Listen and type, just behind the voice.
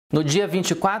No dia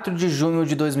 24 de junho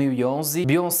de 2011,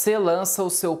 Beyoncé lança o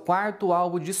seu quarto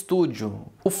álbum de estúdio,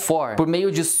 o For, por meio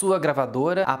de sua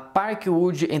gravadora, a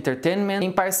Parkwood Entertainment,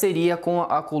 em parceria com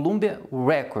a Columbia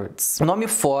Records. O nome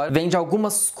For vem de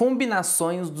algumas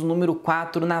combinações do número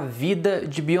 4 na vida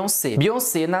de Beyoncé.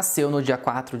 Beyoncé nasceu no dia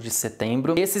 4 de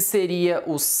setembro, esse seria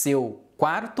o seu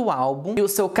quarto álbum, e o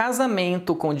seu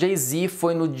casamento com Jay-Z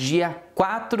foi no dia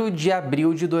 4 de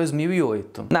abril de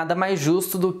 2008. Nada mais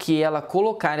justo do que ela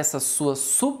colocar essa sua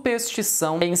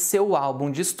superstição em seu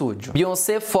álbum de estúdio.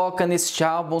 Beyoncé foca neste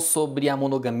álbum sobre a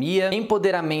monogamia,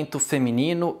 empoderamento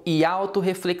feminino e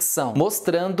autorreflexão,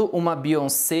 mostrando uma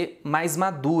Beyoncé mais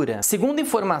madura. Segundo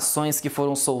informações que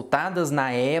foram soltadas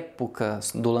na época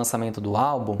do lançamento do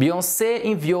álbum, Beyoncé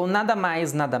enviou nada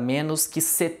mais nada menos que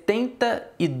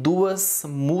 72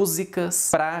 músicas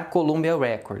para Columbia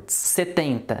Records.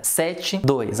 72.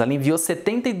 Ela enviou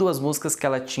 72 músicas que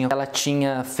ela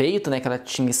tinha feito, né, que ela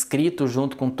tinha escrito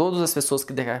junto com todas as pessoas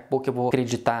que daqui a pouco eu vou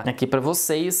acreditar aqui para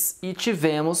vocês, e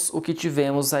tivemos o que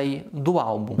tivemos aí do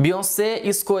álbum. Beyoncé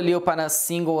escolheu para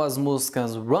single as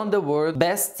músicas Run the World,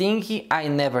 Best Thing I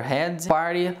Never Had,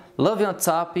 Party, Love on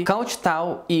Top,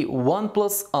 Countdown e One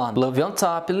Plus On. Love on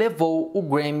Top levou o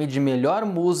Grammy de melhor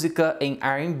música em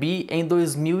R&B em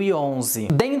 2011.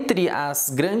 Dentre as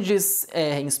grandes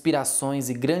inspirações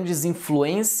e grandes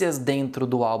influências dentro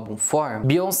do álbum For,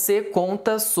 Beyoncé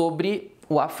conta sobre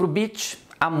o Afrobeat,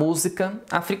 a música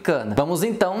africana. Vamos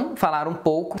então falar um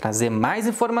pouco, trazer mais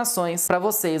informações para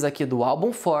vocês aqui do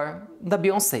álbum For da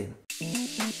Beyoncé.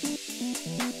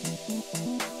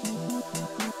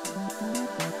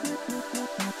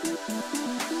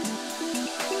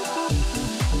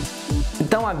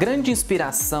 Então a grande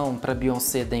inspiração para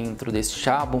Beyoncé dentro deste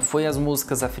álbum foi as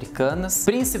músicas africanas,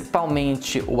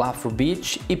 principalmente o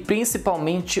Afrobeat e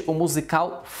principalmente o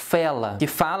musical Fela, que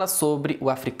fala sobre o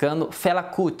africano Fela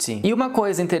Kuti. E uma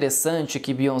coisa interessante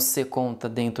que Beyoncé conta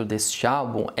dentro deste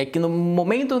álbum é que no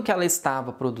momento em que ela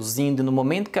estava produzindo e no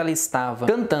momento que ela estava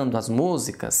cantando as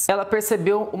músicas, ela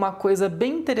percebeu uma coisa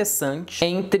bem interessante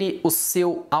entre o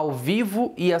seu ao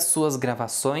vivo e as suas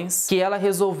gravações, que ela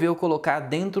resolveu colocar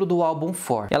dentro do álbum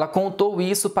For. Ela contou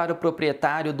isso para o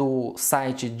proprietário do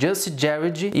site Just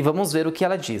Jared e vamos ver o que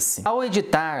ela disse. Ao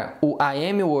editar o I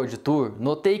Am World Tour,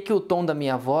 notei que o tom da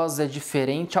minha voz é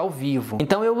diferente ao vivo,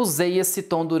 então eu usei esse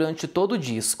tom durante todo o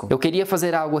disco. Eu queria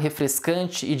fazer algo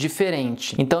refrescante e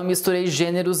diferente, então misturei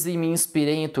gêneros e me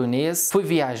inspirei em turnês, fui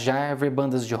viajar, ver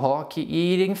bandas de rock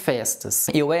e ir em festas.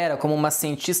 Eu era como uma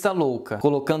cientista louca,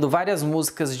 colocando várias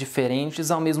músicas diferentes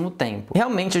ao mesmo tempo.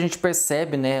 Realmente a gente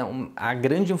percebe, né, a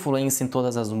grande influência em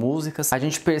todas as músicas, a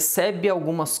gente percebe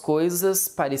algumas coisas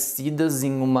parecidas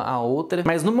em uma a outra,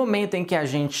 mas no momento em que a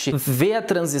gente vê a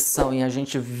transição e a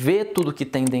gente vê tudo que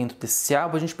tem dentro desse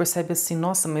álbum, a gente percebe assim,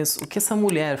 nossa, mas o que essa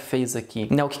mulher fez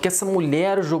aqui? Né? O que essa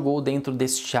mulher jogou dentro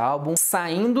deste álbum,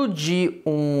 saindo de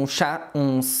um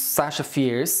Sascha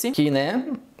Fierce, que, né,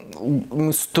 um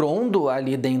estrondo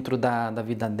ali dentro da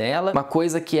vida dela, uma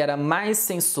coisa que era mais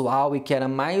sensual e que era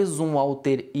mais um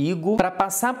alter ego, para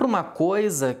passar para uma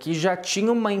coisa que já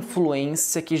tinha uma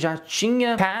influência, que já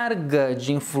tinha carga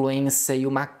de influência e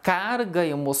uma carga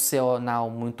emocional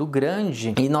muito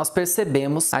grande, e nós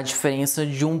percebemos a diferença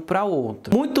de um para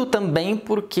outro. Muito também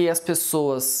porque as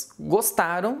pessoas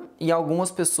gostaram e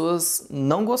algumas pessoas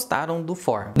não gostaram do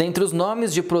For. Dentre os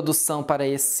nomes de produção para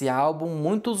esse álbum,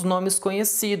 muitos nomes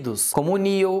conhecidos, como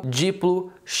Neil,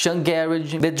 Diplo, Sean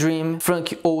Garrett, The Dream,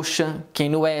 Frank Ocean,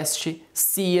 Kanye West,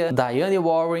 Sia, Diane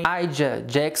Warren, Aja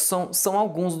Jackson são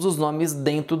alguns dos nomes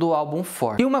dentro do álbum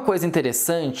For. E uma coisa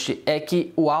interessante é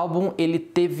que o álbum ele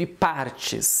teve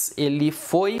partes, ele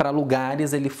foi para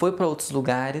lugares, ele foi para outros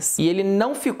lugares e ele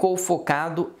não ficou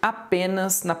focado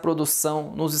apenas na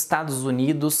produção nos Estados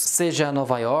Unidos, seja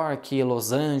Nova York,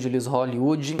 Los Angeles,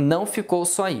 Hollywood, não ficou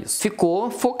só isso. Ficou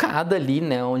focada ali,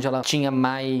 né, onde ela tinha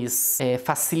mais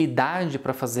facilidade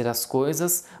para fazer as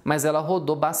coisas, mas ela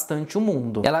rodou bastante o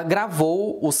mundo. Ela gravou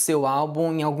o seu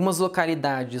álbum em algumas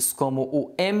localidades como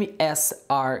o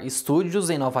MSR Studios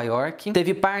em Nova York,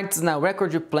 teve partes na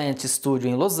Record Plant Studio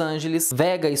em Los Angeles,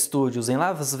 Vega Studios em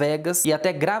Las Vegas e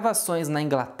até gravações na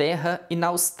Inglaterra e na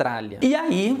Austrália. E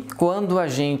aí, quando a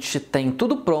gente tem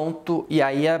tudo pronto, e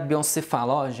aí a Beyoncé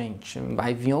fala, ó, gente,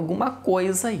 vai vir alguma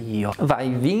coisa aí, ó. Vai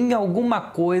vir alguma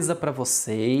coisa pra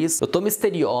vocês. Eu tô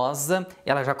misteriosa.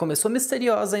 Ela já começou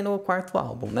misteriosa aí no quarto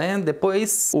álbum, né?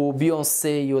 Depois o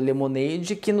Beyoncé e o Lemonade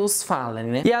que nos falam,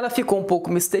 né? E ela ficou um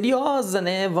pouco misteriosa,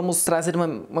 né? Vamos trazer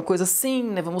uma coisa assim,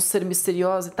 né? Vamos ser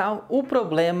misteriosa e tal. O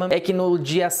problema é que no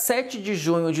dia 7 de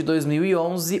junho de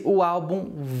 2011, o álbum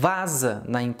vaza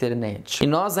na internet. E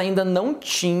nós ainda não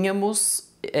tínhamos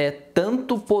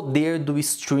tanto poder do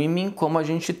streaming como a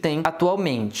gente tem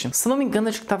atualmente. Se não me engano,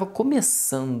 acho que estava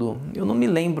começando, eu não me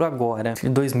lembro agora,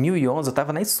 em 2011 eu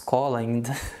estava na escola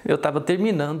ainda, eu estava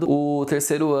terminando o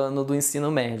terceiro ano do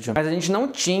ensino médio, mas a gente não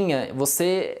tinha,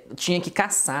 você tinha que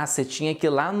caçar, você tinha que ir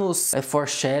lá nos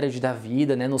forshared da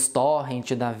vida, né, nos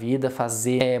torrent da vida,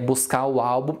 fazer, buscar o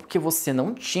álbum, porque você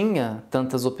não tinha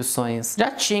tantas opções.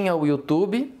 Já tinha o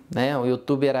YouTube, né? O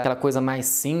YouTube era aquela coisa mais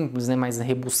simples, né? Mais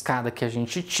rebuscada que a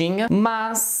gente tinha,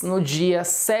 mas no dia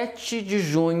 7 de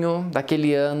junho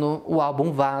daquele ano o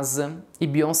álbum vaza e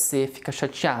Beyoncé fica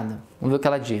chateada. Vamos ver o que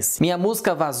ela disse. Minha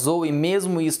música vazou e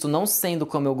mesmo isto não sendo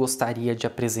como eu gostaria de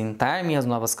apresentar minhas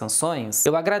novas canções,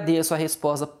 eu agradeço a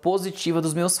resposta positiva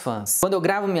dos meus fãs. Quando eu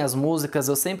gravo minhas músicas,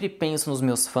 eu sempre penso nos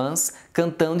meus fãs,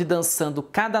 cantando e dançando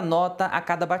cada nota a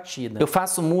cada batida. Eu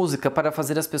faço música para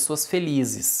fazer as pessoas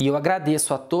felizes e eu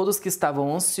agradeço a todos que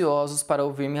estavam ansiosos para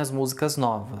ouvir minhas músicas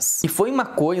novas. E foi uma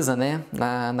coisa, né,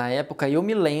 na época, eu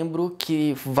me lembro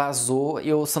que vazou,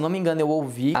 se eu não me engano eu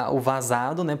ouvi o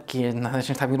vazado, né, porque a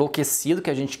gente tava enlouquecido, que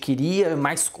a gente queria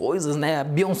mais coisas, né,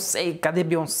 Beyoncé, cadê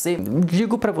Beyoncé?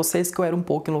 Digo pra vocês que eu era um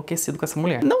pouco enlouquecido com essa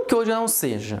mulher. Não que hoje não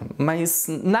seja, mas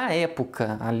na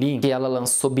época ali, que ela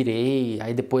lançou Birei,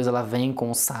 aí depois ela vem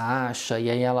com o Sascha, e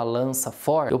aí ela lança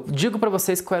For, eu digo pra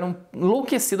vocês que eu era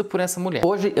enlouquecido por essa mulher.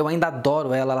 Hoje eu ainda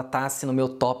adoro ela tá assim no meu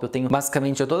top, eu tenho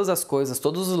basicamente todas as coisas,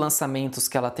 todos os lançamentos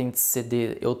que ela tem de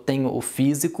CD, eu tenho o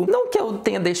físico. Não que eu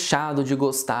tenha deixado de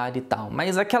gostar e tal,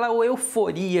 mas aquela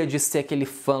euforia de ser aquele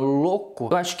fã louco,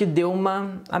 eu acho que deu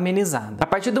uma amenizada. A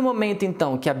partir do momento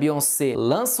então que a Beyoncé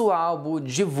lança o álbum,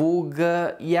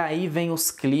 divulga, e aí vem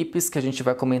os clipes, que a gente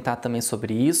vai comentar também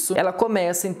sobre isso, ela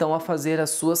começa então a fazer as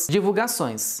suas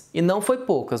divulgações. E não foi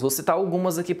poucas, vou citar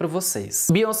algumas aqui pra vocês.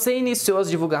 Beyoncé iniciou as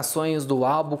divulgações do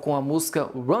álbum com a música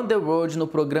Run the World no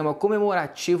programa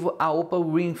comemorativo a Oprah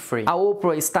Winfrey. A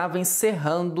Oprah estava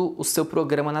encerrando o seu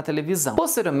programa na televisão.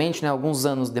 Posteriormente, né, alguns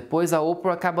anos depois, a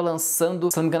Oprah acaba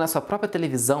lançando, se não me engano, a sua própria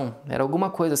televisão, era alguma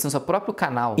coisa assim, o seu próprio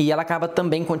canal, e ela acaba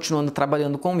também continuando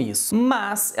trabalhando com isso.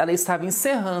 Mas ela estava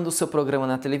encerrando o seu programa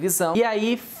na televisão e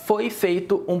aí foi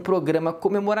feito um programa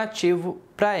comemorativo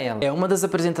para ela. É uma das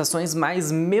apresentações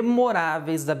mais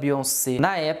memoráveis da Beyoncé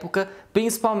na época,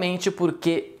 principalmente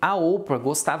porque a Oprah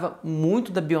gostava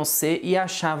muito da Beyoncé e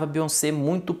achava a Beyoncé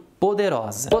muito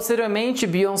poderosa. Posteriormente,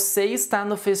 Beyoncé está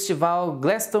no festival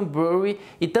Glastonbury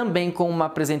e também com uma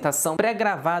apresentação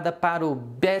pré-gravada para o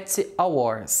BET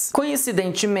Awards.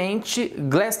 Coincidentemente,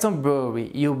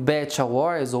 Glastonbury e o BET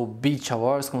Awards, ou Beat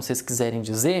Awards, como vocês quiserem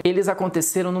dizer, eles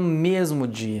aconteceram no mesmo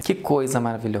dia. Que coisa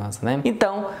maravilhosa, né?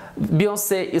 Então,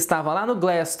 Beyoncé estava lá no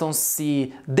Glaston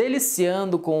se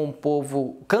deliciando com o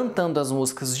povo cantando as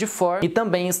músicas de For e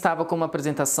também estava com uma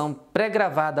apresentação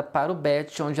pré-gravada para o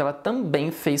BET, onde ela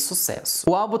também fez sucesso.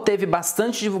 O álbum teve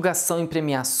bastante divulgação em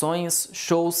premiações,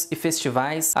 shows e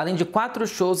festivais, além de 4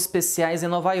 shows especiais em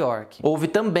Nova York. Houve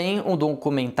também um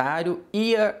documentário,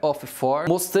 Year of For,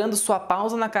 mostrando sua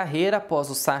pausa na carreira após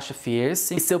o Sascha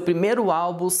Fierce e seu primeiro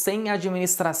álbum sem a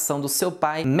administração do seu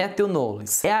pai, Matthew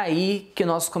Knowles. É aí que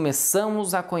nós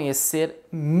começamos a conhecer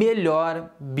melhor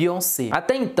Beyoncé.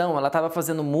 Até então, ela estava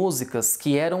fazendo músicas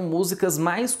que eram músicas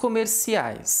mais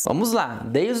comerciais. Vamos lá,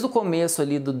 desde o começo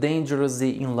ali do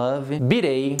Dangerously in Love,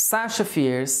 Birei, Sascha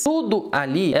Fierce, tudo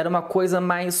ali era uma coisa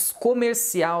mais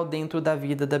comercial dentro da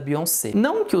vida da Beyoncé.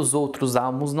 Não que os outros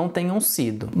álbuns não tenham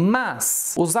sido,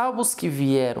 mas os álbuns que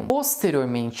vieram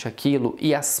posteriormente àquilo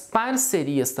e as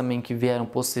parcerias também que vieram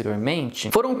posteriormente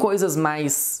foram coisas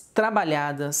mais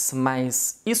trabalhadas,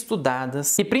 mais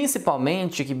estudadas e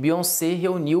principalmente que Beyoncé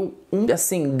reuniu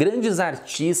grandes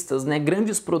artistas, né,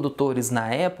 grandes produtores na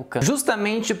época,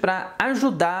 justamente para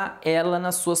ajudar ela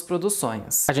nas suas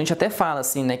produções. A gente até fala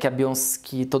assim, né, que a Beyoncé,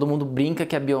 que todo mundo brinca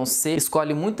que a Beyoncé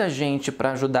escolhe muita gente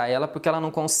para ajudar ela porque ela não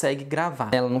consegue gravar,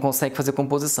 ela não consegue fazer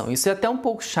composição. Isso é até um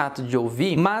pouco chato de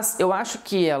ouvir, mas eu acho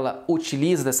que ela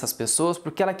utiliza dessas pessoas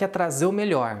porque ela quer trazer o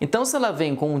melhor. Então se ela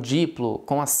vem com o Diplo,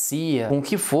 com a Cia, com o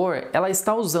que for, ela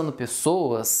está usando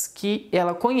pessoas que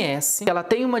ela conhece, que ela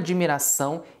tem uma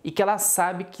admiração e que ela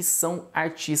sabe que são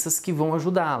artistas que vão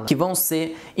ajudá-la, que vão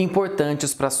ser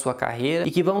importantes para a sua carreira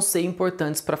e que vão ser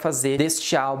importantes para fazer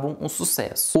deste álbum um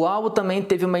sucesso. O álbum também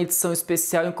teve uma edição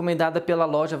especial encomendada pela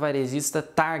loja varejista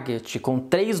Target, com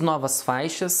 3 novas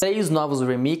faixas, 3 novos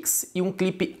remixes e um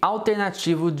clipe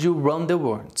alternativo de Run the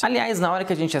World. Aliás, na hora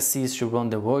que a gente assiste o Run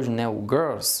the World, né, o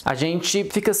Girls, a gente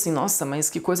fica assim, nossa, mas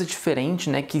que coisa diferente,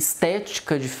 né? Que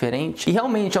estética diferente. E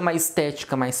realmente é uma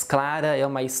estética mais clara, é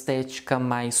uma estética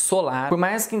mais solar. Por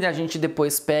mais que a gente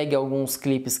depois pegue alguns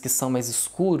clipes que são mais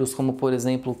escuros, como por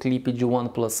exemplo o clipe de One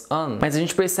Plus One, mas a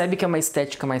gente percebe que é uma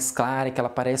estética mais clara, que ela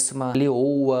parece uma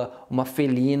leoa, uma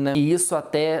felina, e isso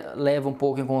até leva um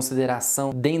pouco em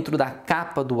consideração dentro da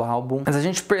capa do álbum. Mas a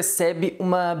gente percebe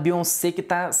uma Beyoncé que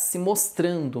está se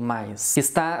mostrando mais, que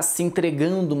está se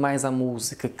entregando mais à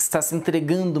música, que está se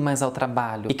entregando mais ao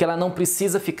trabalho, e que ela não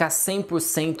precisa ficar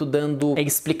 100% dando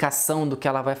explicação do que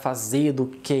ela vai fazer, do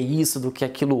que é isso, do que é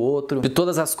aquilo outro, de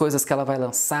todas as coisas que ela vai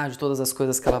lançar, de todas as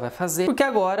coisas que ela vai fazer, porque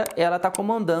agora ela está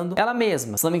comandando ela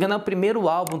mesma. Se não me engano, é o primeiro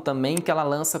álbum também que ela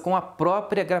lança com a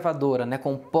própria gravadora, né,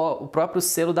 com o próprio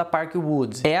selo da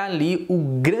Parkwood. É ali o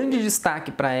grande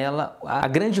destaque para ela, a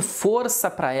grande força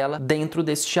para ela dentro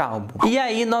deste álbum. E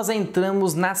aí nós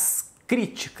entramos nas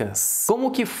críticas.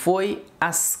 Como que foi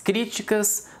as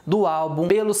críticas do álbum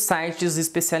pelos sites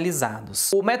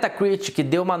especializados? O Metacritic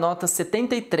deu uma nota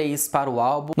 73 para o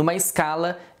álbum, numa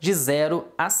escala de 0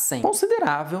 a 100.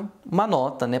 Considerável, uma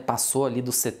nota, né? Passou ali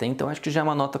dos 70, eu acho que já é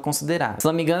uma nota considerável. Se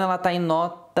não me engano, ela tá em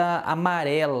nota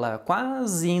amarela,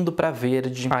 quase indo para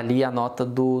verde, ali a nota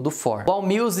do For. O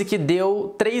AllMusic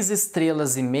deu 3,5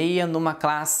 estrelas numa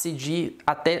classe de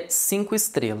até 5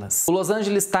 estrelas. O Los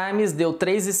Angeles Times deu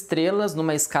 3 estrelas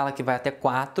numa escala que vai até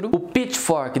 4. O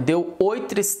Pitchfork deu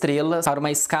 8 estrelas para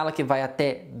uma escala que vai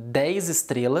até 10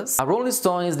 estrelas. A Rolling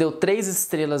Stones deu 3,5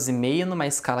 estrelas numa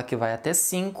escala que vai até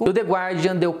 5. E o The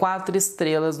Guardian deu 4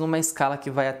 estrelas numa escala que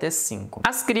vai até 5.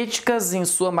 As críticas, em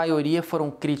sua maioria, foram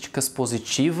críticas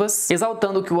positivas,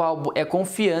 exaltando que o álbum é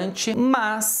confiante,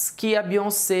 mas que a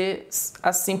Beyoncé,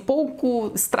 assim,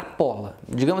 pouco extrapola.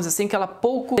 Digamos assim, que ela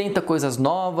pouco tenta coisas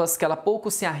novas, que ela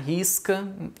pouco se arrisca.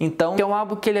 Então, é um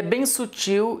álbum que ele é bem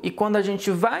sutil, e quando a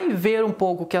gente vai ver um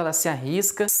pouco que ela se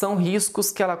arrisca, são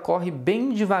riscos que ela corre bem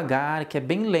devagar, que é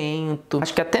bem lento.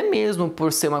 Acho que até mesmo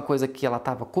por ser uma coisa que ela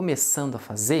estava começando a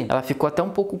fazer, ela ficou até um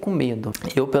pouco com medo.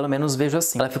 Eu, pelo menos, vejo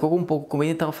assim. Ela ficou um pouco com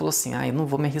medo, então ela falou assim, eu não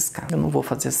vou me arriscar, eu não vou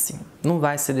fazer assim. Não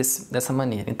vai ser dessa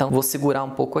maneira. Então, vou segurar um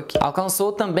pouco aqui.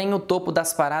 Alcançou também o topo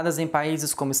das paradas em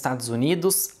países como Estados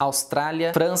Unidos,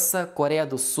 Austrália, França, Coreia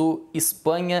do Sul,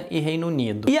 Espanha e Reino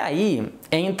Unido. E aí,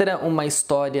 entra uma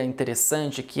história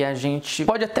interessante que a gente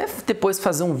pode até depois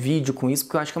fazer um vídeo com isso,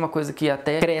 porque eu acho que é uma coisa que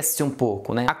até cresce um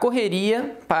pouco, né? A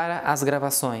correria para as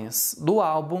gravações do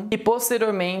álbum e,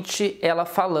 posteriormente, ela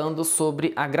falando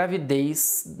sobre a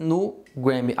gravidez no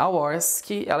Grammy Awards,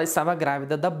 que ela estava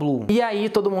grávida da Blue. E aí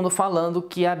todo mundo falando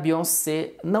que a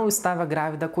Beyoncé não estava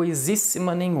grávida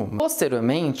coisíssima nenhuma.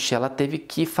 Posteriormente, ela teve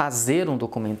que fazer um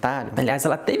documentário. Aliás,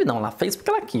 ela fez porque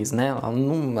ela quis, né?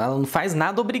 Ela não faz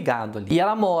nada obrigado ali. E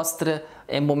ela mostra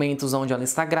momentos onde ela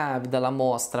está grávida, ela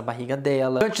mostra a barriga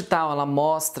dela. Durante tal, ela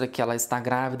mostra que ela está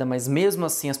grávida, mas mesmo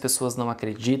assim as pessoas não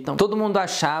acreditam. Todo mundo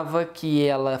achava que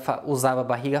ela usava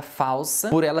barriga falsa,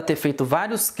 por ela ter feito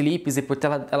vários clipes e por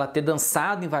ela ter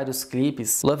dançado em vários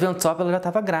clipes. Love on Top, ela já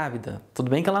estava grávida. Tudo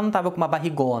bem que ela não estava com uma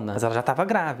barrigona, mas ela já estava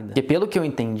grávida. E pelo que eu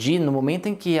entendi, no momento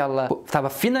em que ela estava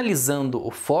finalizando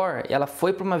o For, ela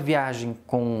foi para uma viagem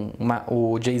com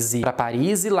o Jay-Z para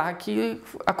Paris, e lá que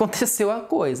aconteceu a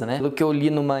coisa, né? Pelo que eu li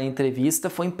numa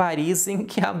entrevista, foi em Paris em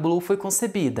que a Blue foi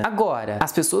concebida. Agora,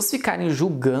 as pessoas ficarem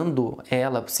julgando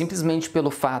ela simplesmente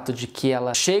pelo fato de que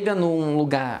ela chega num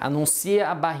lugar, anuncia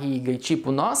a barriga e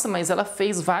tipo, nossa, mas ela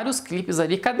fez vários clipes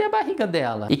ali, cadê a barriga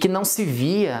dela? E que não se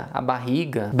via a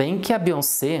barriga. Bem que a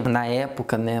Beyoncé, na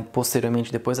época, né,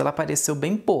 posteriormente depois, ela apareceu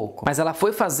bem pouco. Mas ela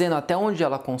foi fazendo até onde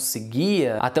ela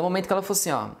conseguia, até o momento que ela falou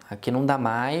assim, ó, aqui não dá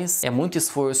mais, é muito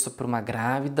esforço para uma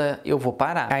grávida, eu vou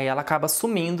parar. Aí ela acaba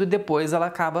sumindo e depois ela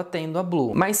acaba tendo a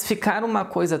Blue. Mas ficar uma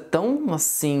coisa tão,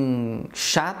 assim,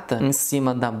 chata em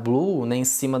cima da Blue, né, em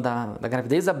cima da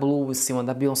gravidez da Blue, em cima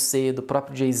da Beyoncé, do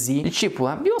próprio Jay-Z, e tipo,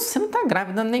 a Beyoncé não tá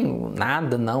grávida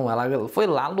nada, não. Ela foi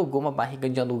lá, alugou uma barriga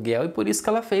de aluguel e por isso que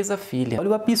ela fez a filha. Olha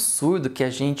o absurdo que a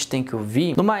gente tem que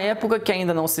ouvir numa época que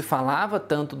ainda não se falava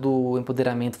tanto do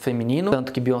empoderamento feminino,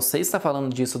 tanto que Beyoncé está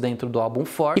falando disso dentro do álbum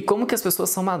For, e como que as pessoas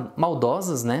são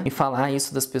maldosas, né, em falar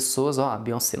isso das pessoas, ó, a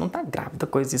Beyoncé não tá grávida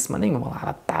coisíssima nenhuma,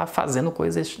 ela tá fazendo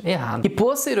coisas erradas. E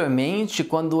posteriormente,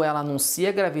 quando ela anuncia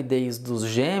a gravidez dos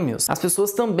gêmeos, as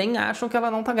pessoas também acham que ela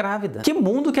não tá grávida. Que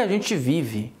mundo que a gente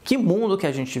vive? Que mundo que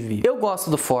a gente vive? Eu gosto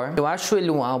do For, eu acho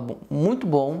ele um álbum muito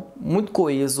bom, muito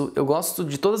coeso, eu gosto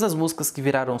de todas as músicas que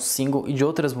viraram single e de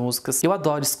outras músicas. Eu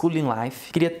adoro Schoolin'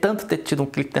 Life, queria tanto ter tido um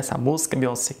clipe dessa música,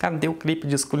 Beyoncé, cadê o clipe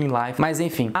de Schoolin' Life? Mas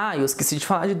enfim. Eu esqueci de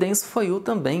falar de Dance For You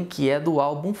também, que é do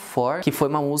álbum For, que foi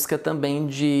uma música também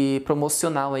de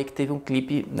promocional aí que teve um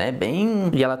clipe, né, bem...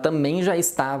 E ela também já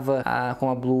estava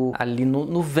com a Blue ali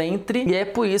no ventre, e é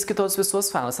por isso que todas as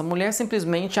pessoas falam, essa mulher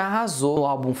simplesmente arrasou no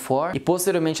álbum 4, e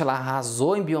posteriormente ela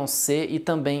arrasou em Beyoncé e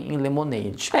também em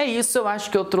Lemonade. É isso, eu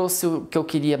acho que eu trouxe o que eu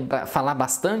queria falar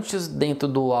bastante dentro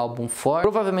do álbum 4.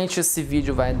 Provavelmente esse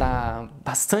vídeo vai dar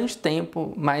bastante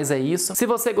tempo, mas é isso. Se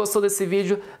você gostou desse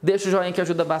vídeo, deixa o joinha que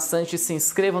ajuda bastante, se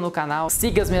inscreva no canal,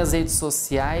 siga as minhas redes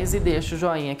sociais e deixa o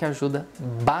joinha que ajuda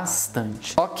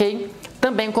bastante, ok?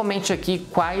 Também comente aqui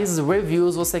quais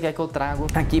reviews você quer que eu trago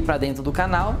aqui para dentro do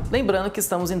canal. Lembrando que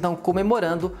estamos então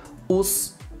comemorando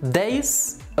os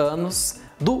 10 anos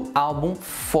do álbum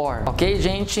 4, ok,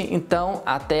 gente? Então,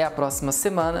 até a próxima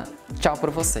semana. Tchau para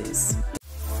vocês.